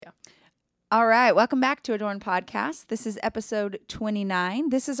All right, welcome back to Adorn Podcast. This is episode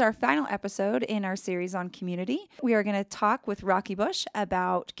 29. This is our final episode in our series on community. We are going to talk with Rocky Bush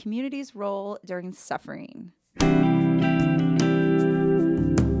about community's role during suffering. Hi,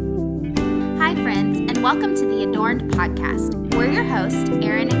 friends, and welcome to the Adorned Podcast. We're your hosts,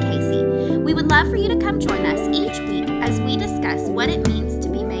 Erin and Casey. We would love for you to come join us each week as we discuss what it means to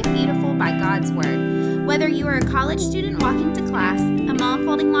be made beautiful by God's Word. Whether you are a college student walking to class, a mom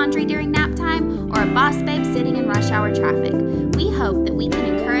folding laundry during nap time, or a boss babe sitting in rush hour traffic, we hope that we can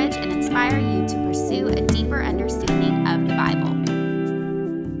encourage and inspire you to pursue a deeper understanding of the Bible.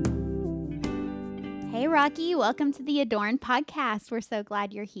 Hey, Rocky, welcome to the Adorned Podcast. We're so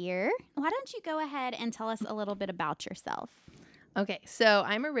glad you're here. Why don't you go ahead and tell us a little bit about yourself? Okay, so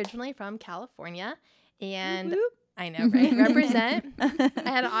I'm originally from California, and I know, right? Represent. I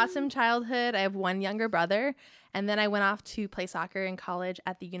had an awesome childhood. I have one younger brother, and then I went off to play soccer in college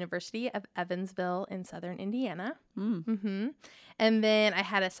at the University of Evansville in southern Indiana. And then I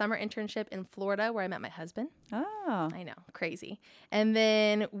had a summer internship in Florida where I met my husband. Oh. I know, crazy. And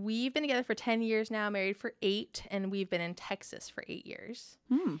then we've been together for 10 years now, married for 8, and we've been in Texas for 8 years.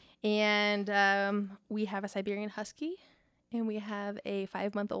 And we have a Siberian Husky, and we have a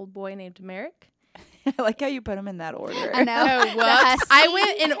 5-month-old boy named Merrick. I like how you put them in that order. I know. Oh, whoops. I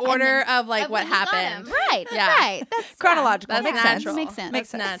went in order of what happened. Right, Yeah. right. That's Chronological. That's Makes natural. Makes sense.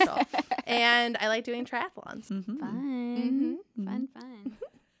 Makes That's natural. And I like doing triathlons. fun. Fun.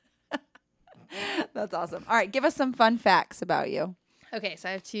 That's awesome. All right, give us some fun facts about you. Okay, so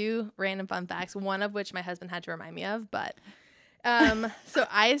I have 2 random fun facts, one of which my husband had to remind me of, but so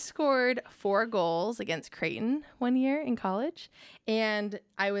I scored 4 goals against Creighton one year in college, and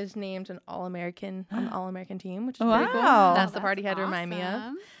I was named an All-American on the All-American team, which is pretty cool. Wow. That's the part he had to remind me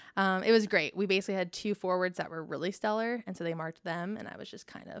of. It was great. We basically had 2 forwards that were really stellar, and so they marked them, and I was just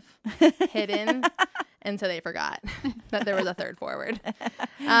kind of hidden, and so they forgot that there was a 3rd forward.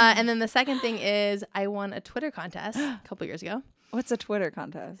 And then the second thing is I won a Twitter contest a couple years ago. What's a Twitter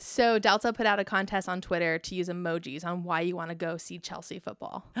contest? So Delta put out a contest on Twitter to use emojis on why you want to go see Chelsea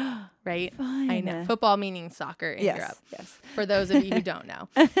football, right? Fun. I know. Football meaning soccer in Europe. Yes. For those of you who don't know.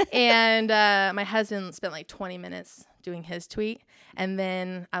 And my husband spent like 20 minutes doing his tweet. And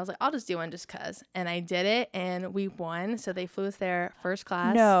then I was like, I'll just do one just because. And I did it, and we won. So they flew us there first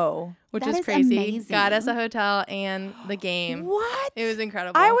class. No. Which That is is crazy. amazing. Got us a hotel and the game. What? It was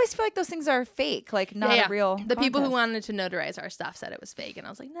incredible. I always feel like those things are fake, like not a real The people who contest. wanted to notarize our stuff said it was fake. And I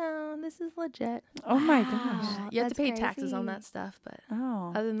was like, no, this is legit. Oh my Wow. gosh. You have to That's pay taxes on crazy. that stuff, but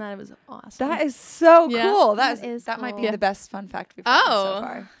Oh. other than that, it was awesome. That is so Yeah. cool. That is that might be cool. the best fun fact we've had so Oh.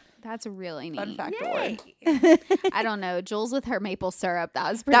 far. That's really neat. Fun fact award. I don't know. Jules with her maple syrup.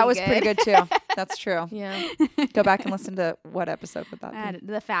 That was Pretty good too. That's true. Yeah. Go back and listen to what episode would that be?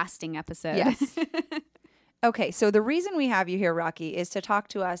 The fasting episode. Yes. Okay, so the reason we have you here, Rocky, is to talk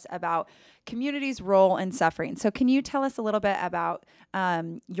to us about community's role in suffering. So can you tell us a little bit about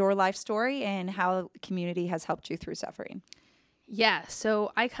your life story and how community has helped you through suffering? Yeah.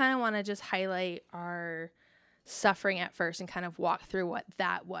 So I kind of want to just highlight our suffering at first and kind of walk through what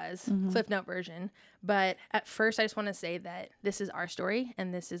that was, Cliff Note version. But at first, I just want to say that this is our story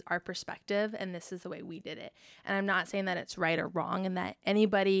and this is our perspective and this is the way we did it. And I'm not saying that it's right or wrong and that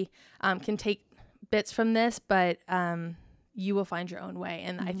anybody can take bits from this, but you will find your own way.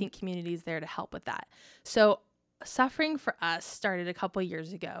 And I think community is there to help with that. So suffering for us started a couple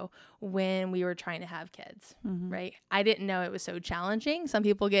years ago when we were trying to have kids, right? I didn't know it was so challenging. Some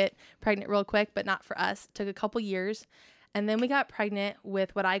people get pregnant real quick, but not for us. It took a couple years. And then we got pregnant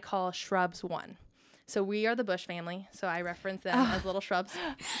with what I call Shrubs 1. So we are the Bush family. So I reference them as little shrubs.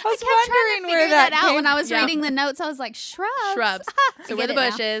 I was I kept trying to figure that out when I was Yeah. reading the notes. I was like, shrubs. Shrubs. So we're get the it now.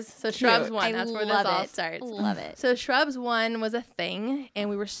 Bushes. So Shrubs 1. I That's where this love all it. starts. Love it. So Shrubs 1 was a thing, and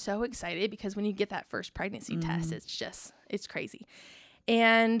we were so excited because when you get that first pregnancy test, it's crazy.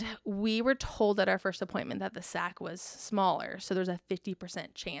 And we were told at our first appointment that the sac was smaller, so there's a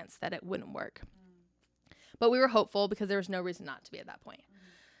 50% chance that it wouldn't work. But we were hopeful because there was no reason not to be at that point.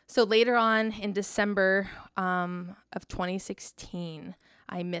 So later on in December of 2016,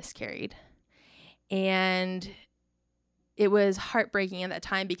 I miscarried. And it was heartbreaking at that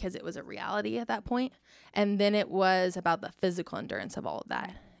time because it was a reality at that point. And then it was about the physical endurance of all of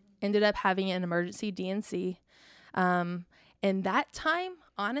that. Ended up having an emergency DNC. And that time,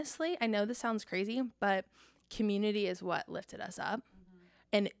 honestly, I know this sounds crazy, but community is what lifted us up.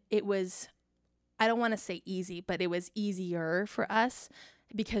 And it was, I don't want to say easy, but it was easier for us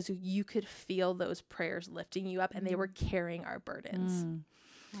because you could feel those prayers lifting you up and they were carrying our burdens.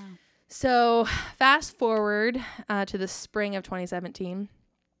 Wow. So fast forward to the spring of 2017,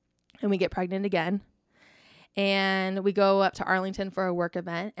 and we get pregnant again. And we go up to Arlington for a work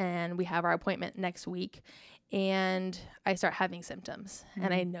event, and we have our appointment next week. And I start having symptoms,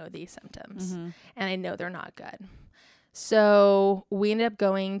 and I know these symptoms, and I know they're not good. So we ended up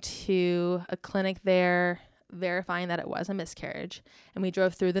going to a clinic there, verifying that it was a miscarriage. And we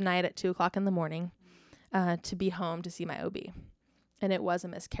drove through the night at 2:00 in the morning to be home to see my OB. And it was a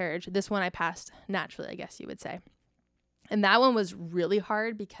miscarriage. This one I passed naturally, I guess you would say. And that one was really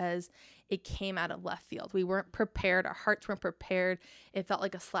hard because it came out of left field. We weren't prepared. Our hearts weren't prepared. It felt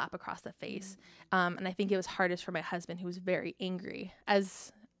like a slap across the face. And I think it was hardest for my husband, who was very angry,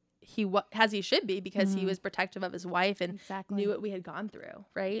 as he should be, because he was protective of his wife and knew what we had gone through,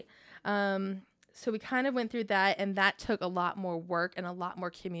 right? So we kind of went through that, and that took a lot more work and a lot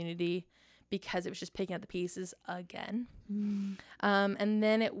more community, because it was just picking up the pieces again. And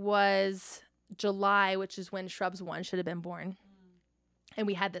then it was July, which is when Shrubs 1 should have been born. And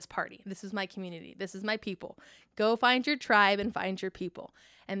we had this party. This is my community. This is my people. Go find your tribe and find your people.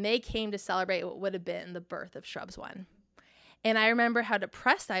 And they came to celebrate what would have been the birth of Shrubs 1. And I remember how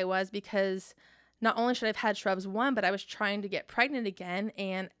depressed I was, because not only should I have had Shrubs 1, but I was trying to get pregnant again,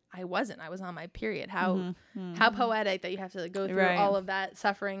 and I wasn't. I was on my period. How poetic that you have to go through all of that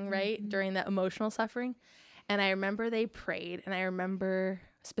suffering, right? During that emotional suffering. And I remember they prayed, and I remember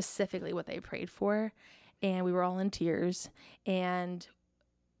specifically what they prayed for. And we were all in tears. And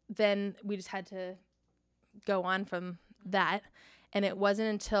then we just had to go on from that. And it wasn't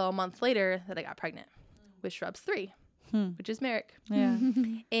until a month later that I got pregnant with Shrubs 3, which is Merrick. Yeah.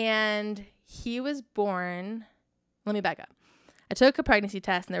 And he was born, let me back up. I took a pregnancy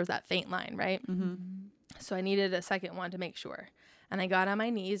test, and there was that faint line, right? So I needed a second one to make sure. And I got on my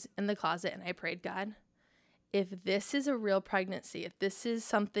knees in the closet, and I prayed, God, if this is a real pregnancy, if this is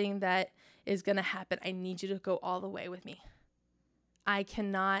something that is going to happen, I need you to go all the way with me. I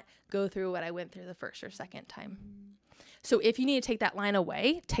cannot go through what I went through the first or second time. So if you need to take that line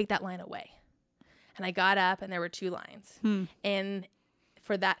away, take that line away. And I got up, and there were 2 lines. And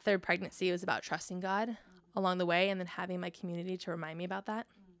for that third pregnancy, it was about trusting God along the way, and then having my community to remind me about that.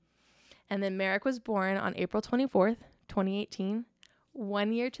 And then Merrick was born on April 24th, 2018,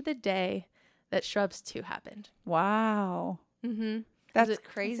 1 year to the day that Shrubs 2 happened. Wow. That's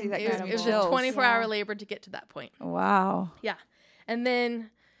crazy. That it was a 24-hour labor to get to that point. Wow. Yeah. And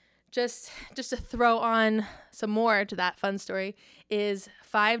then just to throw on some more to that fun story is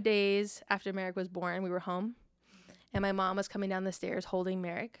 5 days after Merrick was born, we were home, and my mom was coming down the stairs holding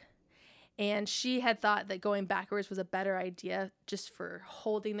Merrick. And she had thought that going backwards was a better idea, just for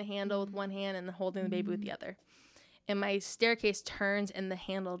holding the handle with one hand and then holding the baby with the other. And my staircase turns, and the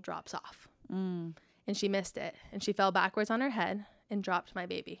handle drops off. And she missed it. And she fell backwards on her head and dropped my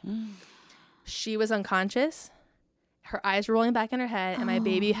baby. She was unconscious. Her eyes were rolling back in her head, and my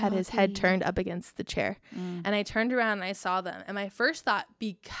baby had his head turned up against the chair. And I turned around, and I saw them. And my first thought,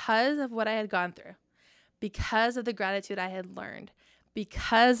 because of what I had gone through, because of the gratitude I had learned,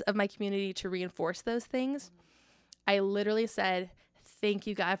 because of my community to reinforce those things, I literally said, thank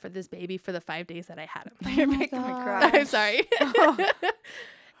you, God, for this baby for the 5 days that I had him. You're making me cry. I'm sorry.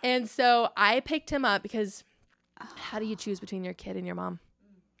 And so I picked him up, because how do you choose between your kid and your mom?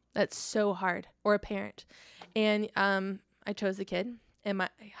 That's so hard, or a parent. And I chose the kid, and my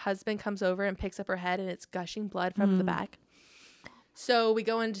husband comes over and picks up her head, and it's gushing blood from the back. So we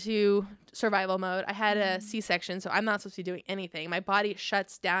go into survival mode. I had a C-section, so I'm not supposed to be doing anything. My body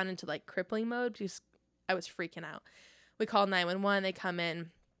shuts down into like crippling mode because I was freaking out. We called 911. They come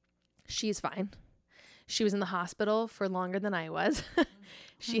in. She's fine. She was in the hospital for longer than I was.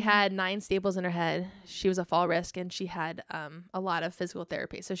 She had 9 staples in her head. She was a fall risk, and she had a lot of physical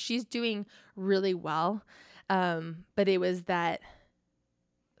therapy. So she's doing really well. But it was that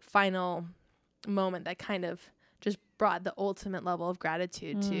final moment that kind of just brought the ultimate level of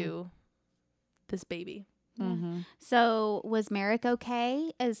gratitude to this baby. So was Merrick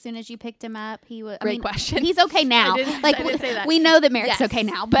okay as soon as you picked him up? He was. Great question. He's okay now. I didn't say that. We know that Merrick's okay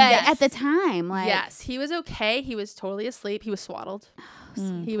now, but at the time, yes, he was okay. He was totally asleep. He was swaddled.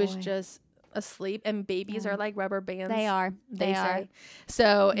 He was just asleep. And babies are like rubber bands. They are. They are.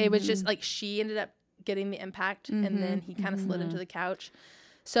 So it was just like she ended up getting the impact, and then he kind of slid into the couch.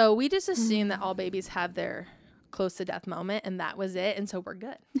 So we just assume that all babies have their close to death moment, and that was it. And so we're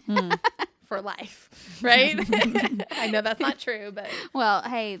good. For life, right? I know that's not true, but well,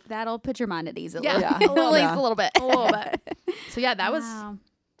 hey, that'll put your mind at ease at least a little bit. So yeah, that was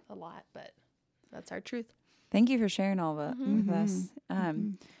a lot, but that's our truth. Thank you for sharing all of it with us.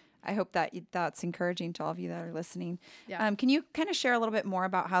 I hope that that's encouraging to all of you that are listening. Yeah. Can you kind of share a little bit more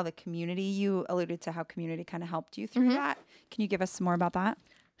about how the community, you alluded to how community kind of helped you through that? Can you give us some more about that?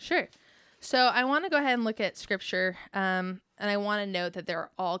 Sure. So I want to go ahead and look at scripture, and I want to note that there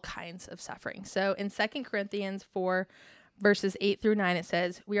are all kinds of suffering. So in 2 Corinthians 4, verses 8 through 9, it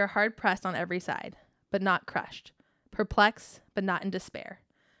says, "We are hard pressed on every side, but not crushed, perplexed, but not in despair,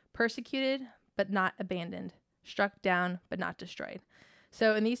 persecuted, but not abandoned, struck down, but not destroyed."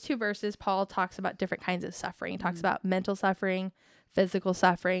 So in these two verses, Paul talks about different kinds of suffering. He talks about mental suffering, physical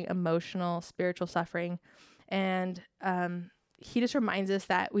suffering, emotional, spiritual suffering. And he just reminds us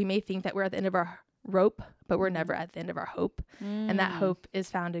that we may think that we're at the end of our rope, but we're never at the end of our hope. And that hope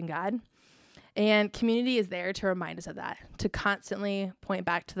is found in God. And community is there to remind us of that, to constantly point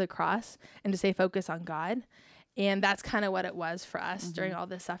back to the cross and to stay focused on God. And that's kind of what it was for us during all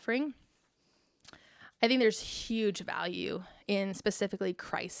this suffering. I think there's huge value in specifically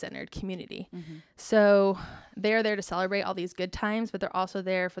Christ-centered community. So they're there to celebrate all these good times, but they're also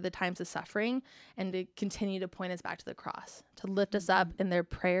there for the times of suffering and to continue to point us back to the cross, to lift us up in their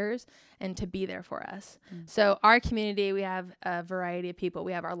prayers and to be there for us. So our community, we have a variety of people.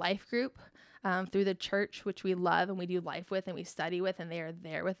 We have our life group through the church, which we love and we do life with and we study with, and they are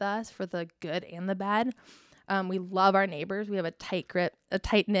there with us for the good and the bad. We love our neighbors. We have a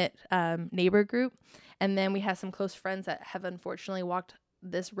tight-knit neighbor group. And then we have some close friends that have unfortunately walked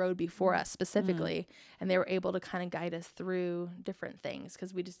this road before us specifically, and they were able to kind of guide us through different things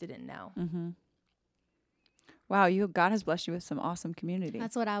because we just didn't know. Wow, God has blessed you with some awesome community.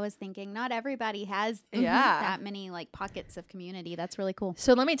 That's what I was thinking. Not everybody has Yeah. that many like pockets of community. That's really cool.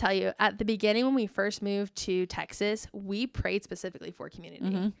 So let me tell you, at the beginning when we first moved to Texas, we prayed specifically for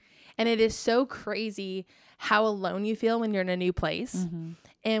community. And it is so crazy how alone you feel when you're in a new place.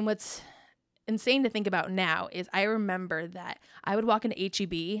 And what's insane to think about now is I remember that I would walk into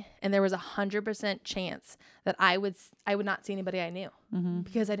HEB and there was 100% chance that I would not see anybody I knew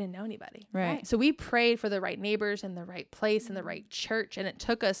because I didn't know anybody. Right. So we prayed for the right neighbors and the right place and the right church, and it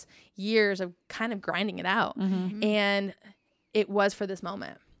took us years of kind of grinding it out. And it was for this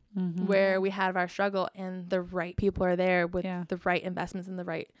moment where we had our struggle and the right people are there with the right investments and the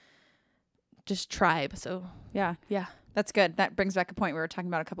right just tribe. So yeah. Yeah. That's good. That brings back a point we were talking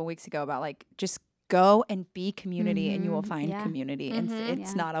about a couple weeks ago about like just go and be community and you will find community. And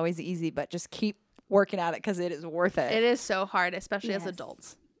it's not always easy, but just keep working at it because it is worth it. It is so hard, especially as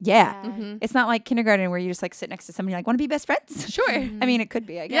adults. Yeah. It's not like kindergarten where you just like sit next to somebody like, want to be best friends? Sure. I mean, it could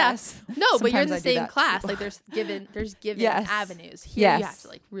be, I guess. No, but you're in the Sometimes I do same that class. too. Like there's given Yes. avenues. Here you have to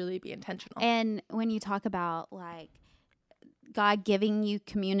like really be intentional. And when you talk about like God giving you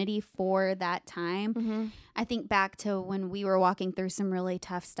community for that time, I think back to when we were walking through some really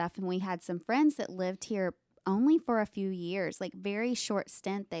tough stuff and we had some friends that lived here only for a few years, like very short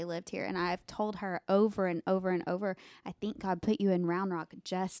stint they lived here. And I've told her over and over and over, I think God put you in Round Rock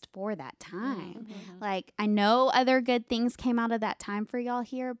just for that time. Like I know other good things came out of that time for y'all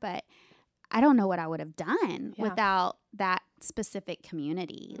here, but I don't know what I would have done without that specific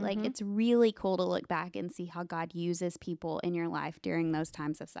community. Like it's really cool to look back and see how God uses people in your life during those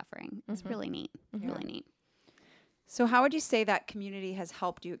times of suffering. It's really neat. Really neat. So how would you say that community has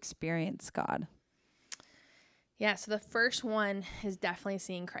helped you experience God? Yeah, so the first one is definitely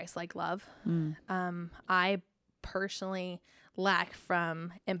seeing Christ-like love. I personally lack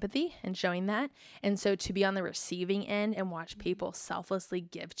from empathy and showing that. And so to be on the receiving end and watch people selflessly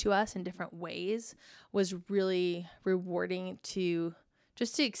give to us in different ways was really rewarding to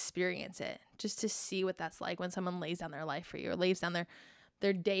just to experience it, just to see what that's like when someone lays down their life for you or lays down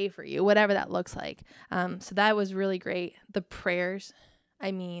their day for you, whatever that looks like. So that was really great. The prayers,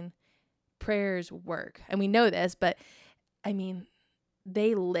 prayers work. And we know this, but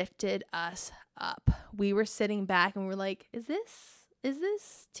they lifted us up. We were sitting back and we're like, is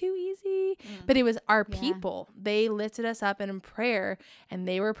this too easy? But it was our people. They lifted us up in prayer and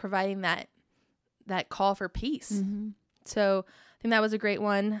they were providing that call for peace. So I think that was a great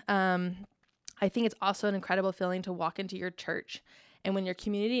one. I think it's also an incredible feeling to walk into your church and when your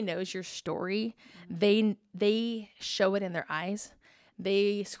community knows your story, they show it in their eyes.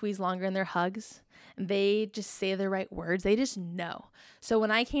 They squeeze longer in their hugs. They just say the right words. They just know. So when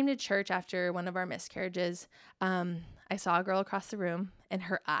I came to church after one of our miscarriages, I saw a girl across the room and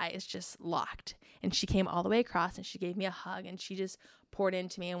her eyes just locked. And she came all the way across and she gave me a hug and she just poured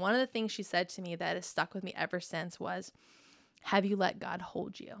into me. And one of the things she said to me that has stuck with me ever since was, have you let God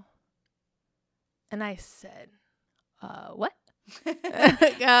hold you? And I said, what?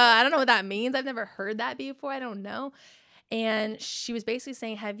 I don't know what that means. I've never heard that before. I don't know. And she was basically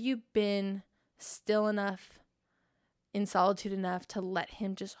saying, have you been still enough, in solitude enough to let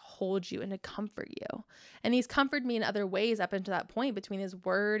him just hold you and to comfort you? And he's comforted me in other ways up until that point between his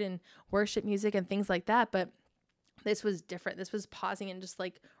word and worship music and things like that. But this was different. This was pausing and just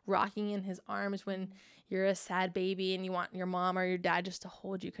like rocking in his arms when you're a sad baby and you want your mom or your dad just to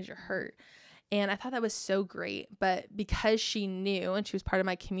hold you because you're hurt. And I thought that was so great. But because she knew and she was part of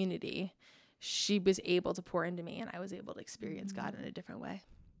my community, she was able to pour into me, and I was able to experience God in a different way.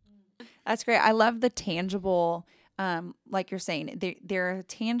 That's great. I love the tangible, like you're saying, there are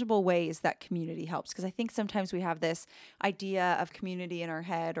tangible ways that community helps. Because I think sometimes we have this idea of community in our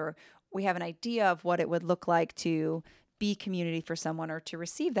head, or we have an idea of what it would look like to be community for someone or to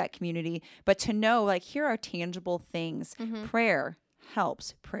receive that community. But to know, like, here are tangible things. Prayer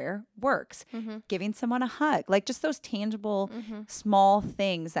helps. Prayer works. Giving someone a hug, like just those tangible small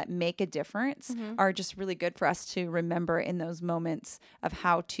things that make a difference are just really good for us to remember in those moments of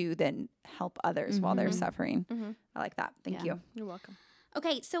how to then help others while they're suffering. I like that. Thank you. You're welcome.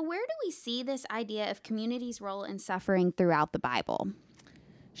 Okay, so where do we see this idea of community's role in suffering throughout the Bible?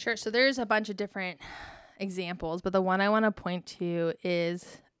 Sure. So there's a bunch of different examples, but the one I want to point to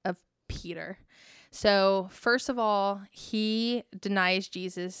is of Peter. So first of all, he denies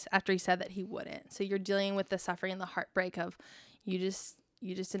Jesus after he said that he wouldn't. So you're dealing with the suffering and the heartbreak of you just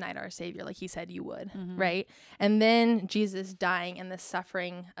denied our Savior like he said you would, right? And then Jesus dying and the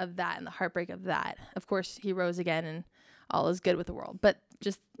suffering of that and the heartbreak of that. Of course, he rose again and all is good with the world, but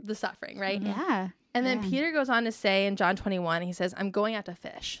just the suffering, right? Yeah. And then Peter goes on to say in John 21, he says, I'm going out to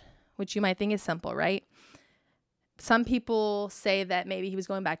fish, which you might think is simple, right? Some people say that maybe he was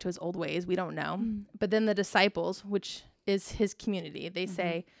going back to his old ways. We don't know. But then the disciples, which is his community, they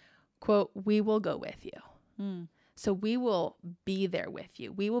say, quote, we will go with you. So we will be there with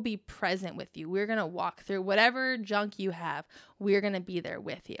you. We will be present with you. We're going to walk through whatever junk you have. We're going to be there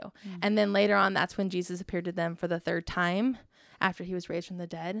with you. And then later on, that's when Jesus appeared to them for the third time after he was raised from the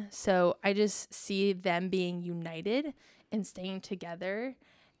dead. So I just see them being united and staying together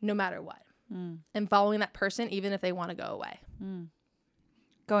no matter what. And following that person, even if they want to go away.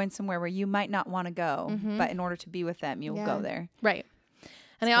 Going somewhere where you might not want to go, but in order to be with them, you'll go there. Right.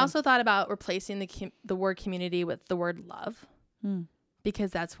 And I also thought about replacing the word community with the word love,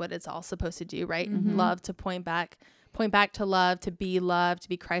 because that's what it's all supposed to do, right? Love to point back to love, to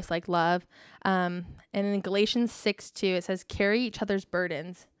be Christ-like love. And in Galatians 6:2, it says, carry each other's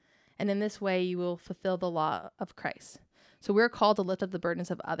burdens, and in this way you will fulfill the law of Christ. So we're called to lift up the burdens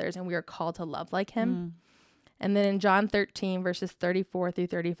of others, and we are called to love like him. And then in John 13, verses 34 through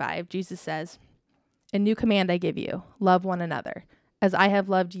 35, Jesus says, a new command I give you, love one another. As I have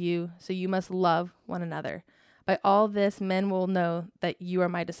loved you, so you must love one another. By all this, men will know that you are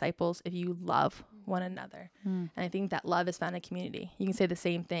my disciples if you love one another. And I think that love is found in community. You can say the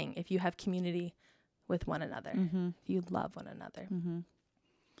same thing if you have community with one another, if you love one another.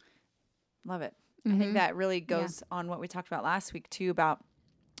 Love it. I think that really goes on what we talked about last week too, about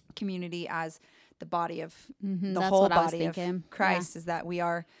community as the body of the whole body of Christ, is that we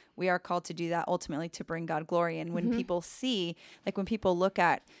are called to do that ultimately to bring God glory. And when people see, like when people look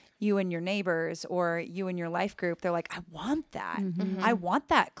at you and your neighbors or you and your life group, they're like, I want that. I want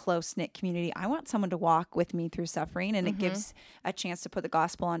that close-knit community. I want someone to walk with me through suffering. And it gives a chance to put the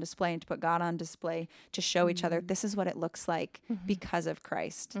gospel on display and to put God on display, to show each other this is what it looks like because of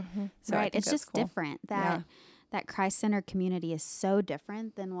Christ. So right. It's just cool. Different. That Christ-centered community is so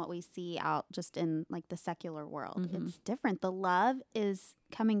different than what we see out just in like the secular world. It's different. The love is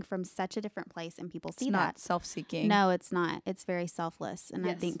coming from such a different place, and people see that. It's not self-seeking. No, it's not. It's very selfless, and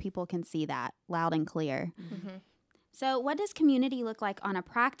I think people can see that loud and clear. So what does community look like on a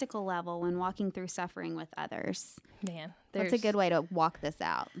practical level when walking through suffering with others? Man, that's a good way to walk this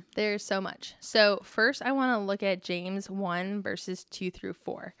out. There's so much. So first I want to look at James 1, verses 2 through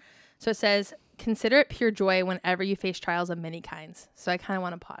 4. So it says, consider it pure joy whenever you face trials of many kinds. So I kind of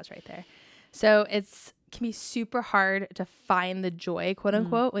want to pause right there. So it can be super hard to find the joy, quote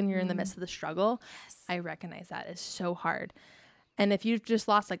unquote, when you're in the midst of the struggle. I recognize that. It's so hard. And if you've just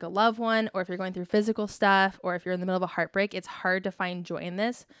lost like a loved one, or if you're going through physical stuff, or if you're in the middle of a heartbreak, it's hard to find joy in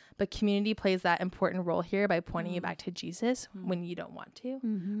this. But community plays that important role here by pointing you back to Jesus when you don't want to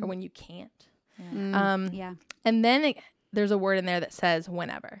or when you can't. And then there's a word in there that says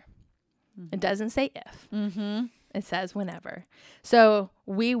whenever. It doesn't say if. It says whenever. So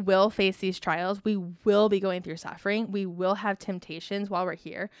we will face these trials. We will be going through suffering. We will have temptations while we're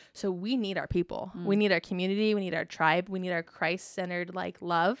here. So we need our people. We need our community. We need our tribe. We need our Christ-centered like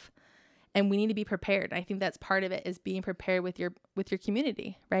love. And we need to be prepared. I think that's part of it, is being prepared with your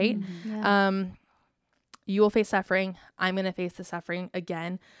community, right? You will face suffering. I'm going to face the suffering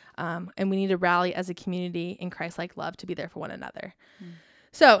again. And we need to rally as a community in Christ-like love to be there for one another.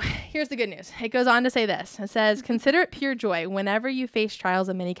 So here's the good news. It goes on to say this. It says, consider it pure joy whenever you face trials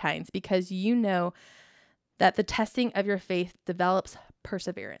of many kinds, because you know that the testing of your faith develops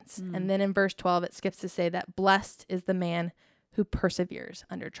perseverance. And then in verse 12, it skips to say that blessed is the man who perseveres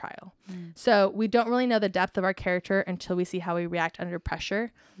under trial. So we don't really know the depth of our character until we see how we react under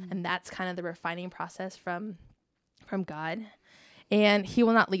pressure. And that's kind of the refining process from God. And he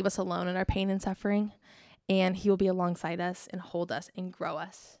will not leave us alone in our pain and suffering. And he will be alongside us and hold us and grow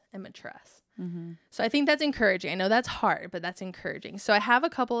us and mature us. So I think that's encouraging. I know that's hard, but that's encouraging. So I have a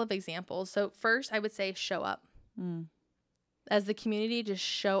couple of examples. So first, I would say show up. As the community, just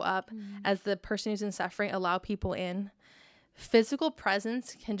show up. As the person who's in suffering, allow people in. Physical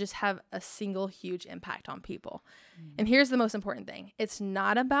presence can just have a single huge impact on people. And here's the most important thing. It's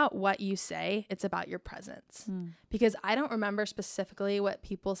not about what you say. It's about your presence. Because I don't remember specifically what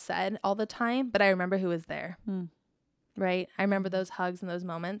people said all the time, but I remember who was there. Right? I remember those hugs and those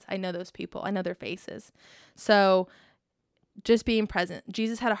moments. I know those people. I know their faces. So just being present.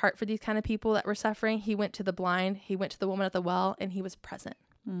 Jesus had a heart for these kind of people that were suffering. He went to the blind. He went to the woman at the well, and he was present.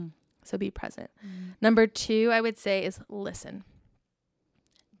 So be present. Number 2, I would say, is listen.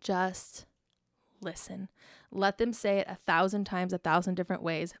 Just listen. Let them say it 1,000 times, 1,000 different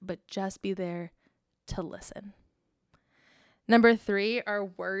ways, but just be there to listen. Number 3 are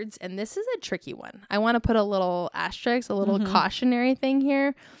words, and this is a tricky one. I want to put a little asterisk, a little cautionary thing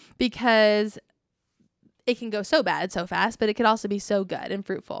here, because it can go so bad so fast, but it could also be so good and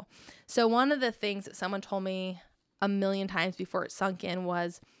fruitful. So one of the things that someone told me a million times before it sunk in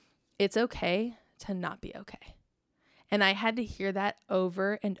was, it's okay to not be okay. And I had to hear that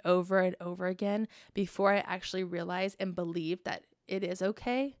over and over and over again before I actually realized and believed that it is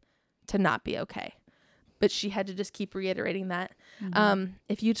okay to not be okay. But she had to just keep reiterating that.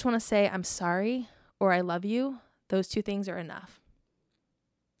 If you just want to say, I'm sorry, or I love you, those 2 things are enough.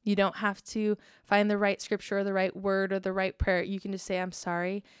 You don't have to find the right scripture or the right word or the right prayer. You can just say, I'm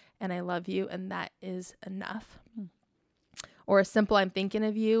sorry and I love you, and that is enough. Or a simple, I'm thinking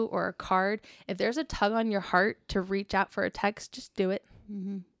of you, or a card. If there's a tug on your heart to reach out for a text, just do it.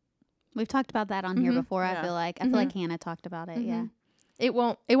 We've talked about that on here before. I feel like Hannah talked about it. Yeah. It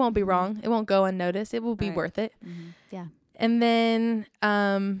won't be wrong. It won't go unnoticed. It will be worth it. Yeah. And then,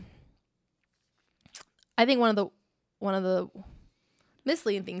 I think one of the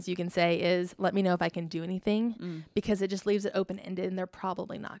misleading things you can say is, let me know if I can do anything, because it just leaves it open-ended and they're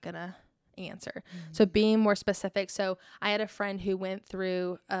probably not going to answer. So being more specific. So I had a friend who went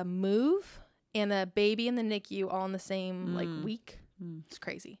through a move and a baby in the NICU all in the same week. It's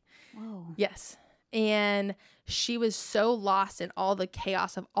crazy. Whoa. Yes. And she was so lost in all the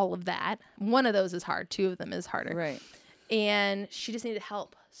chaos of all of that. One of those is hard. 2 of them is harder. Right. And she just needed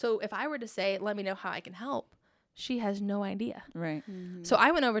help. So if I were to say, let me know how I can help, she has no idea. Right. So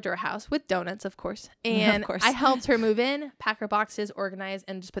I went over to her house with donuts, of course. And I helped her move in, pack her boxes, organize,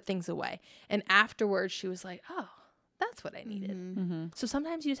 and just put things away. And afterwards, she was like, oh, that's what I needed. So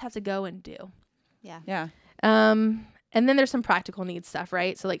sometimes you just have to go and do. Yeah. Yeah. And then there's some practical needs stuff,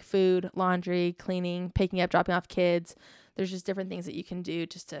 right? So like food, laundry, cleaning, picking up, dropping off kids. There's just different things that you can do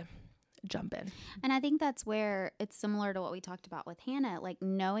just to jump in. And I think that's where it's similar to what we talked about with Hannah, like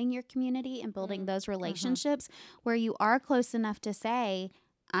knowing your community and building those relationships where you are close enough to say,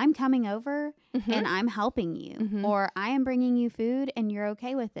 I'm coming over and I'm helping you, or I am bringing you food and you're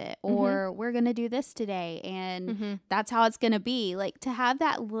okay with it, or we're going to do this today and that's how it's going to be. Like to have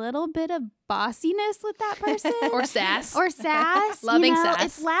that little bit of bossiness with that person or sass, loving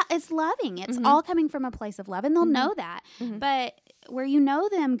sass. It's loving. It's all coming from a place of love, and they'll know that. But where you know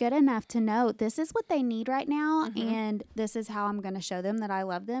them good enough to know this is what they need right now, and this is how I'm going to show them that I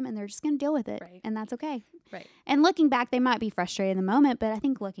love them, and they're just going to deal with it, and that's okay. Right. And looking back, they might be frustrated in the moment, but I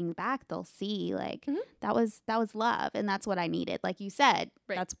think looking back, they'll see like that was love, and that's what I needed. Like you said,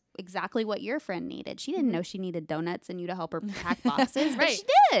 that's exactly what your friend needed. She didn't know she needed donuts and you to help her pack boxes, but she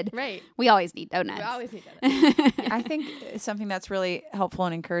did. Right. We always need donuts. We always need donuts. I think something that's really helpful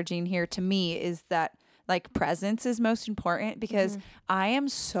and encouraging here to me is that like presence is most important, because I am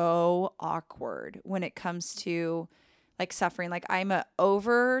so awkward when it comes to like suffering. Like I'm a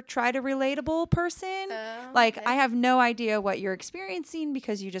try to relatable person. Like I have no idea what you're experiencing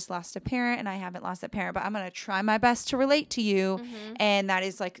because you just lost a parent and I haven't lost a parent, but I'm going to try my best to relate to you. And that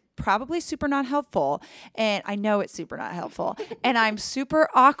is like probably super not helpful. And I know it's super not helpful. And I'm super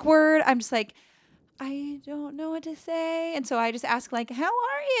awkward. I'm just like, I don't know what to say. And so I just ask like, how are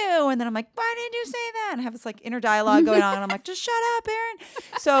you? And then I'm like, why did you say that? And I have this like inner dialogue going on. And I'm like, just shut up, Erin.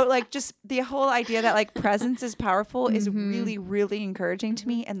 So like just the whole idea that like presence is powerful is really, really encouraging to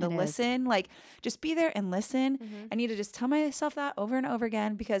me. And the listen, like just be there and listen. I need to just tell myself that over and over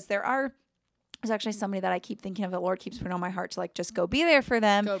again, because there are there's actually somebody that I keep thinking of, the Lord keeps putting on my heart to like just go be there for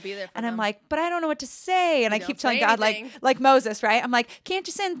them. Go be there for and them. I'm like, but I don't know what to say. And I don't keep telling say God, anything. like Moses, right? I'm like, can't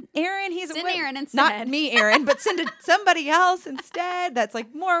you send Aaron? Send Aaron instead. Not me, Aaron, but send somebody else instead. That's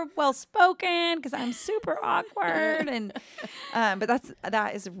like more well spoken because I'm super awkward. And but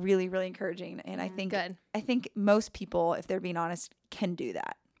that is really, really encouraging. And I think most people, if they're being honest, can do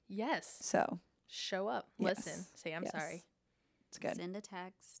that. Yes. So show up, Yes. listen, say I'm Yes. sorry. it's good. Send a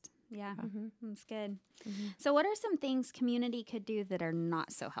text. Yeah, Mm-hmm. that's good. So what are some things community could do that are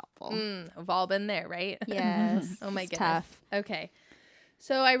not so helpful? We've all been there, right? Yes. Oh my it's goodness. tough. Okay.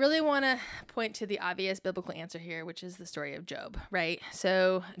 So I really want to point to the obvious biblical answer here, which is the story of Job, right?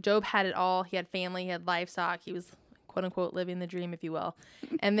 So Job had it all. He had family, he had livestock. He was quote unquote living the dream, if you will.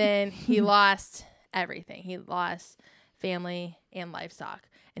 And then he lost everything. He lost family and livestock,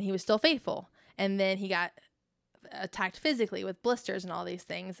 and he was still faithful. And then he got attacked physically with blisters and all these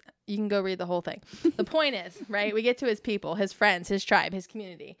things. You can go read the whole thing. The point is, right, we get to his people, his friends, his tribe, his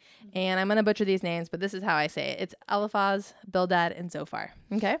community. And I'm going to butcher these names, but this is how I say it. It's Eliphaz, Bildad, and Zophar.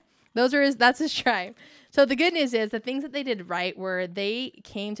 Okay? That's his tribe. So the good news is the things that they did right were they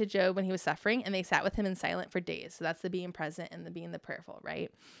came to Job when he was suffering, and they sat with him in silence for days. So that's the being present and the being the prayerful,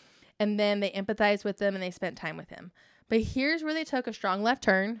 right? And then they empathized with him and they spent time with him. But here's where they took a strong left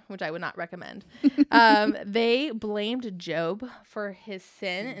turn, which I would not recommend. They blamed Job for his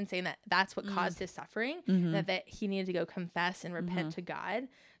sin and saying that that's what caused his suffering, that he needed to go confess and repent to God.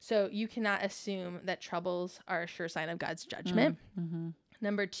 So you cannot assume that troubles are a sure sign of God's judgment.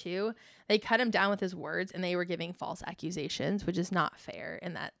 Number 2, they cut him down with his words, and they were giving false accusations, which is not fair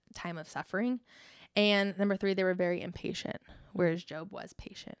in that time of suffering. And number 3, they were very impatient, whereas Job was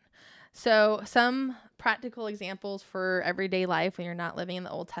patient. So some practical examples for everyday life when you're not living in the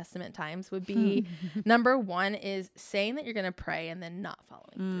Old Testament times would be number 1 is saying that you're going to pray and then not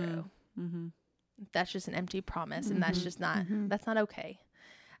following through. That's just an empty promise, and that's just that's not okay.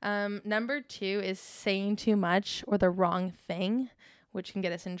 Number 2 is saying too much or the wrong thing, which can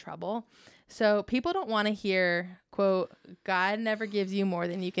get us in trouble. So people don't want to hear, quote, God never gives you more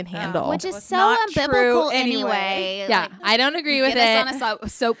than you can handle. Which is It's so not true unbiblical anyway. Yeah, I don't agree with Get it. us on a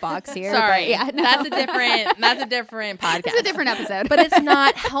soapbox here. Sorry, but yeah, no. that's a different podcast. It's a different episode. But it's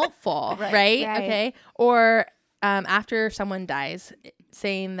not helpful, right? Right. Okay. Or after someone dies,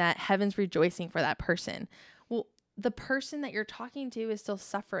 saying that heaven's rejoicing for that person. Well, the person that you're talking to is still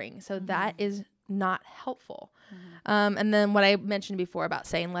suffering, so that is not helpful. And then what I mentioned before about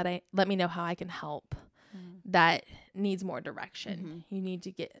saying, let me know how I can help. That needs more direction. You need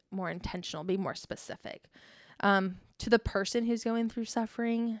to get more intentional, be more specific. To the person who's going through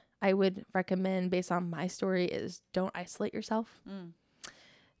suffering, I would recommend, based on my story, is don't isolate yourself.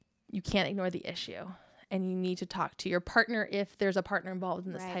 You can't ignore the issue, and you need to talk to your partner if there's a partner involved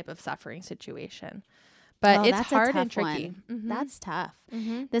in this type of suffering situation. But it's that's hard a and tough tricky. one. That's tough.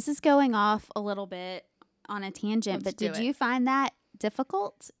 This is going off a little bit on a tangent, but did you find that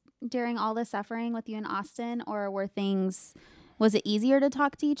difficult during all the suffering with you and Austin, or was it easier to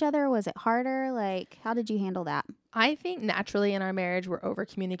talk to each other? Was it harder? Like, how did you handle that? I think naturally in our marriage, we're over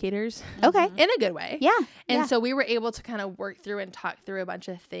communicators. Okay. In a good way. Yeah. And so we were able to kind of work through and talk through a bunch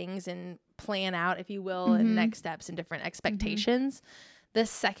of things and plan out, if you will, and next steps and different expectations. The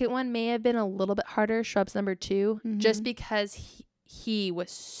second one may have been a little bit harder, Shrubs number 2, just because he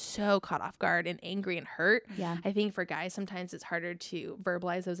was so caught off guard and angry and hurt. Yeah. I think for guys, sometimes it's harder to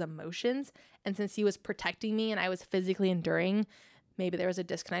verbalize those emotions. And since he was protecting me and I was physically enduring, maybe there was a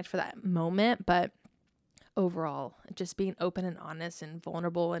disconnect for that moment. But overall, just being open and honest and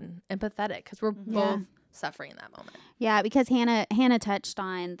vulnerable and empathetic, because we're both suffering in that moment. Yeah, because Hannah touched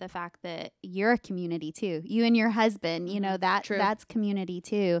on the fact that you're a community too. You and your husband, you know, that's community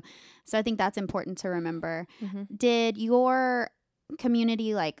too. So I think that's important to remember. Did your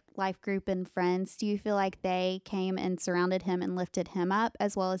community, like life group and friends, do you feel like they came and surrounded him and lifted him up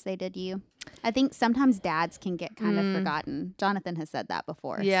as well as they did you? I think sometimes dads can get kind of forgotten. Jonathan has said that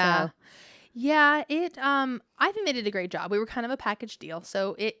before. Yeah. So. Yeah, I think they did a great job. We were kind of a package deal,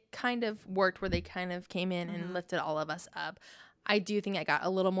 so it kind of worked where they kind of came in and lifted all of us up. I do think I got a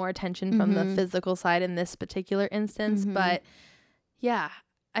little more attention from the physical side in this particular instance, but yeah,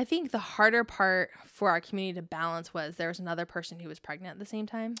 I think the harder part for our community to balance was there was another person who was pregnant at the same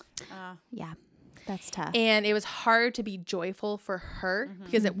time. Yeah, that's tough. And it was hard to be joyful for her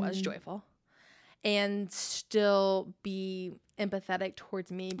because it was joyful, and still be empathetic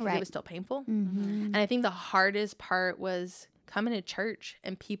towards me because it was still painful. And I think the hardest part was coming to church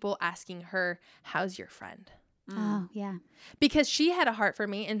and people asking her, how's your friend? Oh, yeah. because she had a heart for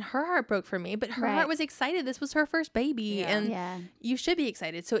me and her heart broke for me, but her Right. heart was excited. This was her first baby. Yeah. And Yeah. you should be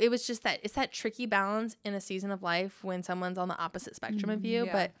excited. So it was just it's that tricky balance in a season of life when someone's on the opposite spectrum of you.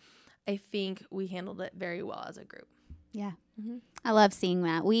 Yeah. But I think we handled it very well as a group. Yeah. Mm-hmm. I love seeing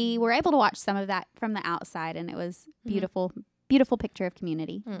that. We were able to watch some of that from the outside, and it was beautiful, beautiful picture of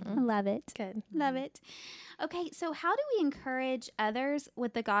community. I love it. Good. Love it. Okay, so how do we encourage others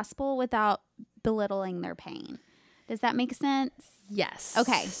with the gospel without belittling their pain? Does that make sense? Yes.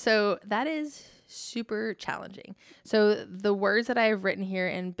 Okay. So that is super challenging. So the words that I have written here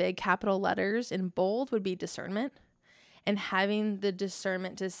in big capital letters in bold would be discernment. And having the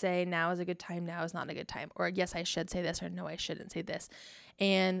discernment to say now is a good time, now is not a good time, or yes, I should say this, or no, I shouldn't say this.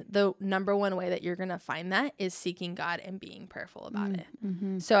 And the number one way that you're going to find that is seeking God and being prayerful about it.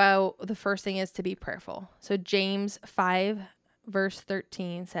 So the first thing is to be prayerful. So James 5 verse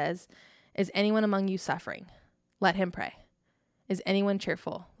 13 says, is anyone among you suffering? Let him pray. Is anyone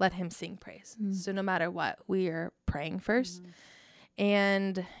cheerful? Let him sing praise. So no matter what, we are praying first.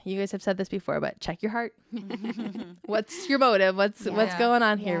 And you guys have said this before, but check your heart. What's your motive? What's going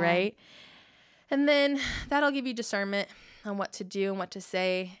on here, Yeah. right? And then that'll give you discernment on what to do and what to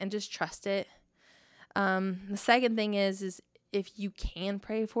say, and just trust it. The second thing is if you can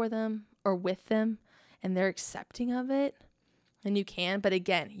pray for them or with them and they're accepting of it, then you can. But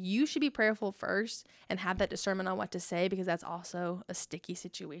again, you should be prayerful first and have that discernment on what to say, because that's also a sticky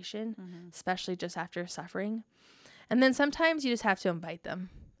situation, especially just after suffering. And then sometimes you just have to invite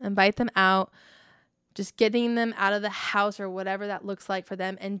them out, just getting them out of the house or whatever that looks like for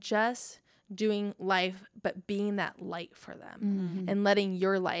them, and just doing life, but being that light for them and letting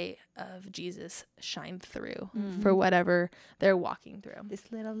your light of Jesus shine through for whatever they're walking through.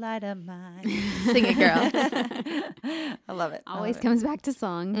 This little light of mine. Sing it, girl. I love it. I Always love comes back to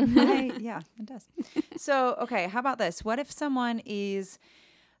song. it. Yeah, it does. So, okay, how about this? What if someone is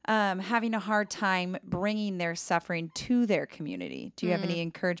having a hard time bringing their suffering to their community? Do you have any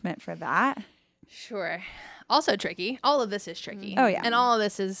encouragement for that? Sure. Also tricky. All of this is tricky. Oh, yeah. And all of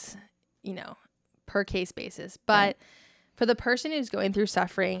this is, per case basis. But for the person who's going through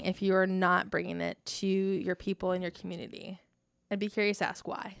suffering, if you are not bringing it to your people in your community, I'd be curious to ask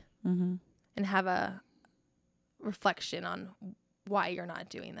why, and have a reflection on why you're not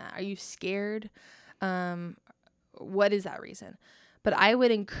doing that. Are you scared? What is that reason? But I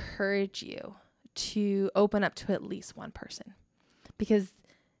would encourage you to open up to at least one person, because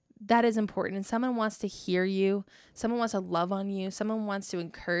that is important. And someone wants to hear you. Someone wants to love on you. Someone wants to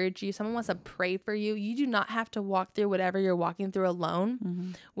encourage you. Someone wants to pray for you. You do not have to walk through whatever you're walking through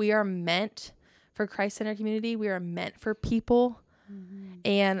alone. We are meant for Christ-centered community. We are meant for people.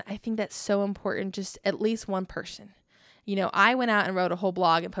 And I think that's so important. Just at least one person. I went out and wrote a whole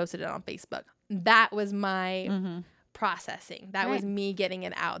blog and posted it on Facebook. That was my processing. That was me getting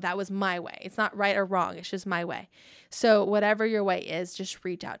it out. That was my way. It's not right or wrong. It's just my way. So whatever your way is, just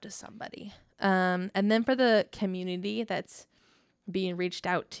reach out to somebody. And then for the community that's being reached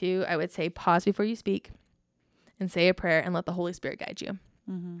out to, I would say pause before you speak and say a prayer and let the Holy Spirit guide you.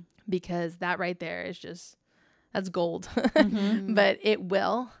 Because that right there is that's gold. But it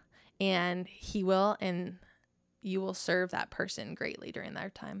will, and he will, and you will serve that person greatly during their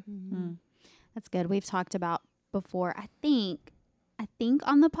time. That's good. We've talked about before, I think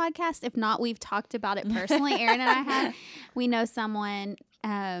on the podcast. If not, we've talked about it personally. Erin and I have. We know someone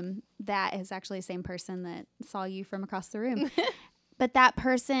that is actually the same person that saw you from across the room. But that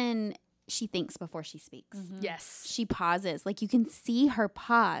person, she thinks before she speaks. Yes. She pauses. Like, you can see her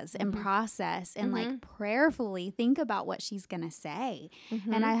pause and process and like prayerfully think about what she's going to say.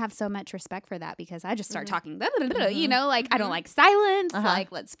 And I have so much respect for that, because I just start talking, like I don't like silence.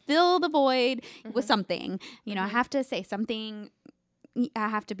 Like, let's fill the void with something. I have to say something. I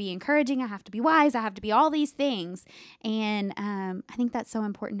have to be encouraging. I have to be wise. I have to be all these things. And I think that's so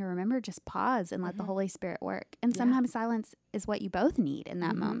important to remember. Just pause and let the Holy Spirit work. And sometimes silence is what you both need in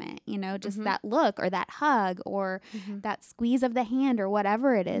that moment. Just that look or that hug or that squeeze of the hand or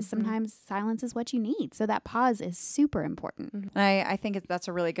whatever it is. Sometimes silence is what you need. So that pause is super important. I think that's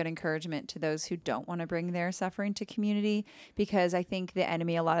a really good encouragement to those who don't want to bring their suffering to community, because I think the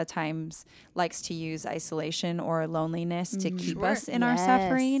enemy a lot of times likes to use isolation or loneliness to keep us in our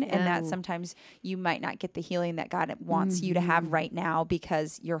suffering, and that sometimes you might not get the healing that God wants you to have right now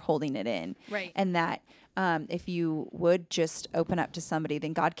because you're holding it in. Right. And that if you would just open up to somebody,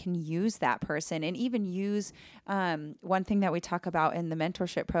 then God can use that person, and even use one thing that we talk about in the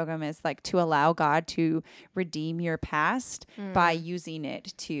mentorship program is like to allow God to redeem your past by using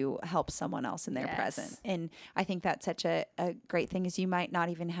it to help someone else in their present. And I think that's such a great thing, is you might not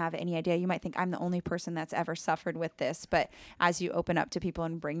even have any idea. You might think, I'm the only person that's ever suffered with this. But as you open up to people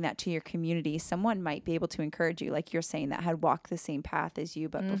and bring that to your community, someone might be able to encourage you, like you're saying, that had walked the same path as you,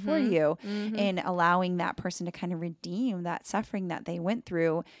 but before you, and allowing that person to kind of redeem that suffering that they went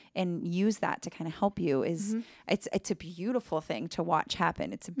through and use that to kind of help you is it's a beautiful thing to watch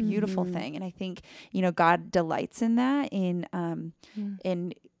happen. It's a beautiful thing. And I think, God delights in that,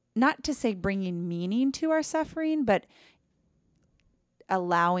 in not to say bringing meaning to our suffering, but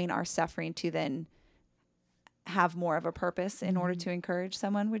allowing our suffering to then have more of a purpose in order to encourage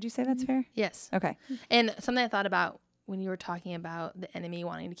someone. Would you say that's fair? Yes. Okay. And something I thought about when you were talking about the enemy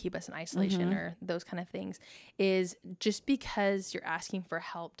wanting to keep us in isolation or those kind of things is just because you're asking for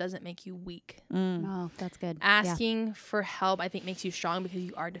help doesn't make you weak. Oh, that's good. Asking for help, I think, makes you strong because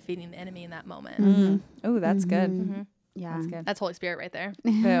you are defeating the enemy in that moment. Oh, that's good. Yeah. That's good. That's Holy Spirit right there.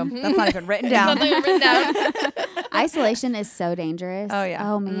 Boom. That's not even written down. Not even written down. Isolation is so dangerous. Oh, yeah.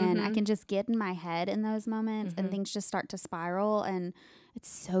 Oh, man. I can just get in my head in those moments and things just start to spiral, and it's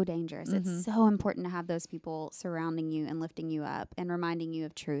so dangerous. It's so important to have those people surrounding you and lifting you up and reminding you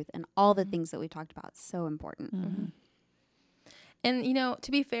of truth and all the things that we talked about. It's so important. And,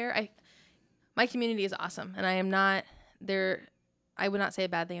 to be fair, my community is awesome, and I am not there. I would not say a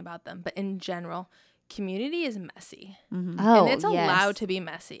bad thing about them, but in general, community is messy. Oh, and it's allowed to be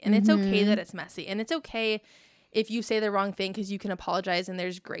messy, and it's okay that it's messy, and it's okay if you say the wrong thing, because you can apologize and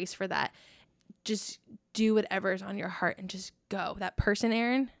there's grace for that. Just do whatever is on your heart and just go. That person,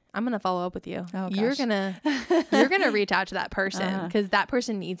 Erin, I'm going to follow up with you. Oh, gosh. You're going to reach out to that person because that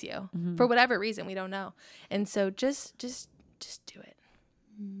person needs you for whatever reason. We don't know. And so just do it.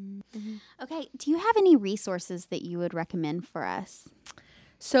 Okay. Do you have any resources that you would recommend for us?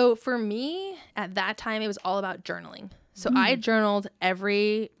 So for me, at that time, it was all about journaling. So I journaled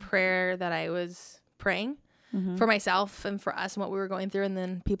every prayer that I was praying for myself and for us and what we were going through, and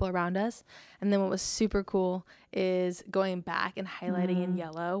then people around us. And then what was super cool is going back and highlighting in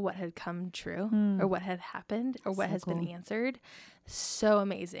yellow what had come true or what had happened or what has been answered. So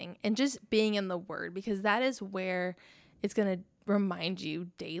amazing. And just being in the Word, because that is where it's going to remind you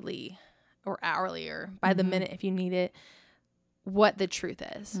daily or hourly or by the minute if you need it, what the truth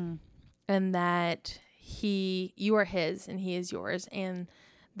is, and that you are His and He is yours, and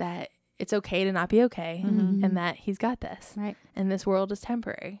that it's okay to not be okay, and that He's got this, Right. and this world is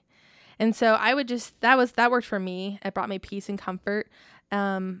temporary. And so I would that worked for me. It brought me peace and comfort.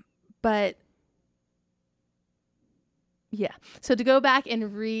 But yeah, so to go back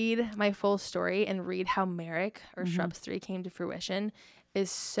and read my full story and read how Merrick or Shrubs 3 came to fruition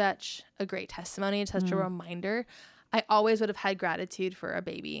is such a great testimony, such a reminder. I always would have had gratitude for a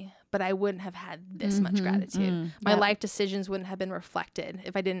baby, but I wouldn't have had this much gratitude. My life decisions wouldn't have been reflected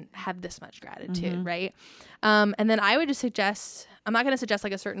if I didn't have this much gratitude, right? And then I would just suggest, I'm not going to suggest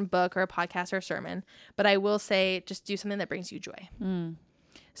like a certain book or a podcast or a sermon, but I will say just do something that brings you joy.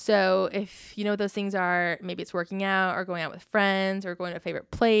 So if you know what those things are, maybe it's working out or going out with friends or going to a favorite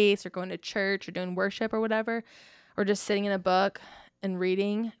place or going to church or doing worship or whatever, or just sitting in a book and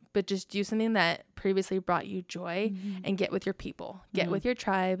reading, but just do something that previously brought you joy and get with your people, get with your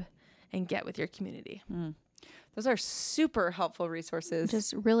tribe, and get with your community. Those are super helpful resources.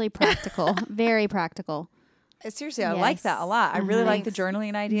 Just really practical, very practical. Seriously, I like that a lot. I really like the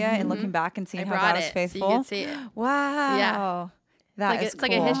journaling idea and looking back and seeing how God is faithful. So you can see it. Wow. Yeah. It's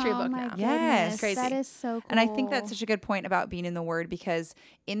like a history book now. Yes. It's crazy. That is so cool. And I think that's such a good point about being in the Word, because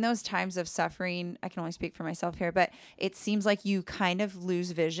in those times of suffering, I can only speak for myself here, but it seems like you kind of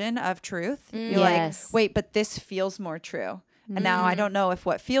lose vision of truth. You're like, wait, but this feels more true. And now I don't know if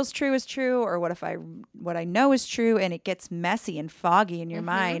what feels true is true or what I know is true, and it gets messy and foggy in your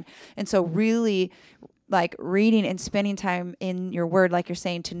mind. And so really like reading and spending time in your Word, like you're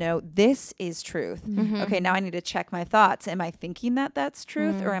saying, to know this is truth. Okay, now I need to check my thoughts. Am I thinking that that's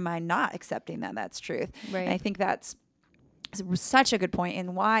truth, or am I not accepting that that's truth? Right. And I think that's such a good point,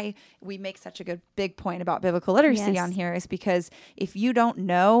 and why we make such a big point about biblical literacy on here is because if you don't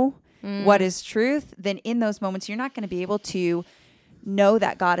know what is truth, then in those moments you're not going to be able to know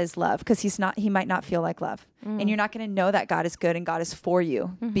that God is love, because he might not feel like love. And you're not going to know that God is good and God is for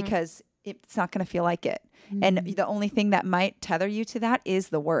you because it's not going to feel like it. And the only thing that might tether you to that is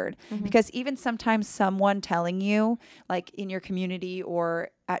the Word. Because even sometimes someone telling you, like in your community or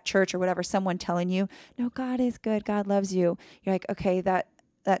at church or whatever, someone telling you, no, God is good, God loves you. You're like, okay, that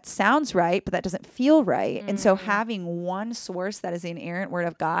that sounds right, but that doesn't feel right. And so having one source that is the inerrant word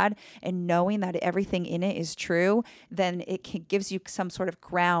of God and knowing that everything in it is true, then it gives you some sort of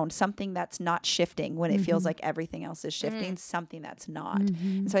ground, something that's not shifting when it feels like everything else is shifting, something that's not.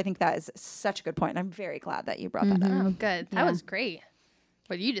 And so I think that is such a good point. And I'm very glad that you brought that up. Oh, good. That was great.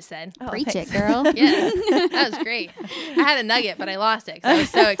 What you just said. Oh, Preach thanks. it, girl. Yeah, that was great. I had a nugget, but I lost it 'cause I was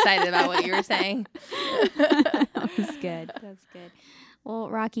so excited about what you were saying. That was good. That's good. Well,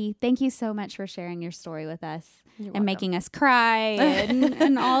 Rocky, thank you so much for sharing your story with us and making us cry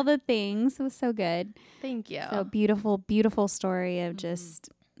and all the things. It was so good. Thank you. So beautiful, beautiful story of just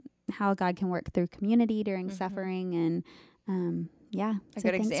how God can work through community during suffering and yeah. A So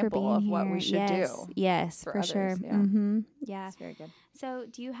good thanks for example being of what we here. should do Yes, for for sure. others, yeah. Yeah. It's very good. So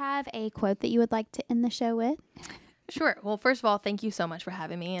do you have a quote that you would like to end the show with? Sure. Well, first of all, thank you so much for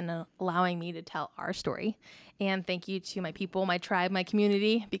having me and allowing me to tell our story. And thank you to my people, my tribe, my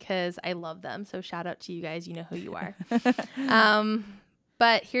community, because I love them. So shout out to you guys. You know who you are.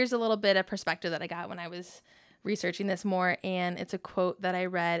 But here's a little bit of perspective that I got when I was researching this more. And it's a quote that I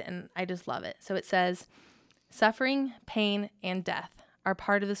read and I just love it. So it says, "Suffering, pain, and death are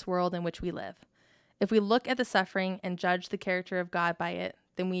part of this world in which we live. If we look at the suffering and judge the character of God by it,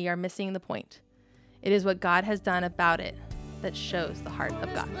 then we are missing the point. It is what God has done about it that shows the heart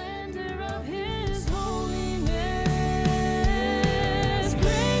of God."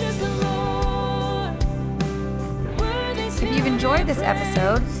 If you've enjoyed this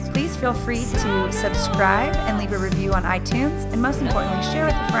episode, please feel free to subscribe and leave a review on iTunes, and most importantly, share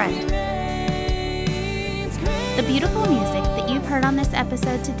with a friend. The beautiful music that you've heard on this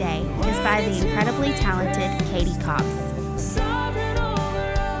episode today is by the incredibly talented Katie Cobbs.